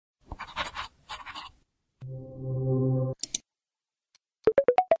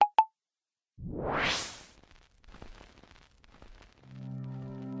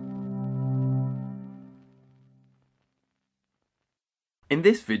In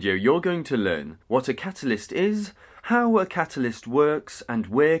this video you're going to learn what a catalyst is, how a catalyst works, and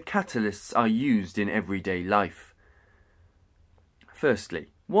where catalysts are used in everyday life.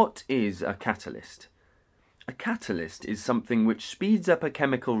 Firstly, what is a catalyst? A catalyst is something which speeds up a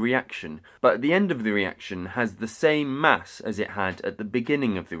chemical reaction, but at the end of the reaction has the same mass as it had at the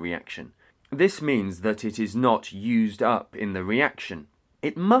beginning of the reaction. This means that it is not used up in the reaction.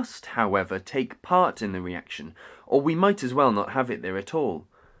 It must, however, take part in the reaction, or we might as well not have it there at all.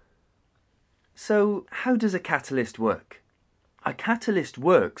 So, how does a catalyst work? A catalyst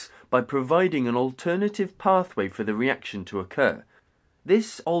works by providing an alternative pathway for the reaction to occur.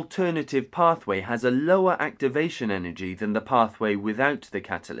 This alternative pathway has a lower activation energy than the pathway without the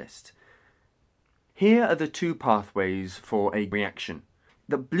catalyst. Here are the two pathways for a reaction.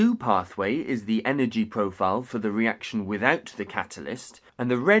 The blue pathway is the energy profile for the reaction without the catalyst, and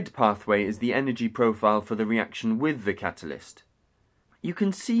the red pathway is the energy profile for the reaction with the catalyst. You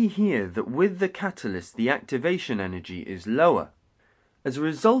can see here that with the catalyst the activation energy is lower. As a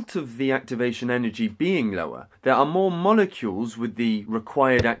result of the activation energy being lower, there are more molecules with the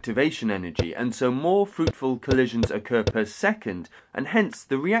required activation energy, and so more fruitful collisions occur per second, and hence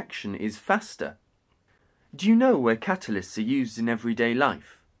the reaction is faster. Do you know where catalysts are used in everyday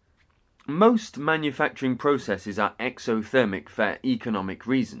life? Most manufacturing processes are exothermic for economic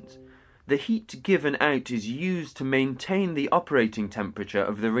reasons. The heat given out is used to maintain the operating temperature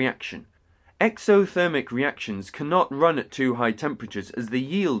of the reaction. Exothermic reactions cannot run at too high temperatures as the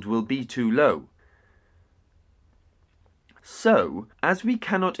yield will be too low. So, as we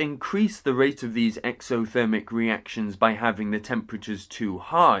cannot increase the rate of these exothermic reactions by having the temperatures too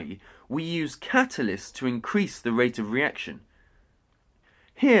high, we use catalysts to increase the rate of reaction.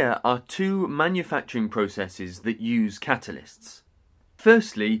 Here are two manufacturing processes that use catalysts.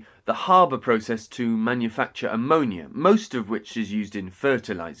 Firstly, the Haber process to manufacture ammonia, most of which is used in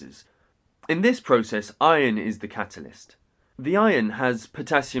fertilizers. In this process, iron is the catalyst. The iron has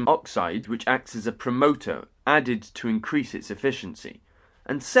potassium oxide, which acts as a promoter, added to increase its efficiency.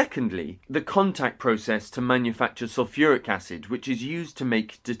 And secondly, the contact process to manufacture sulfuric acid, which is used to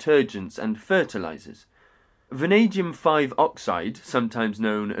make detergents and fertilizers. Vanadium 5 oxide, sometimes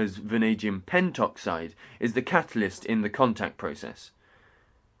known as vanadium pentoxide, is the catalyst in the contact process.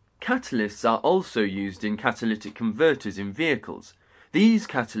 Catalysts are also used in catalytic converters in vehicles. These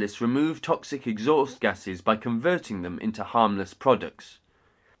catalysts remove toxic exhaust gases by converting them into harmless products.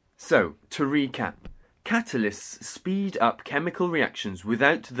 So, to recap, catalysts speed up chemical reactions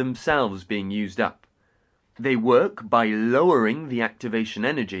without themselves being used up. They work by lowering the activation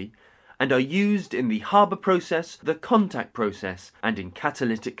energy and are used in the Haber process, the contact process, and in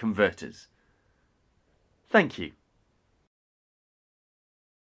catalytic converters. Thank you.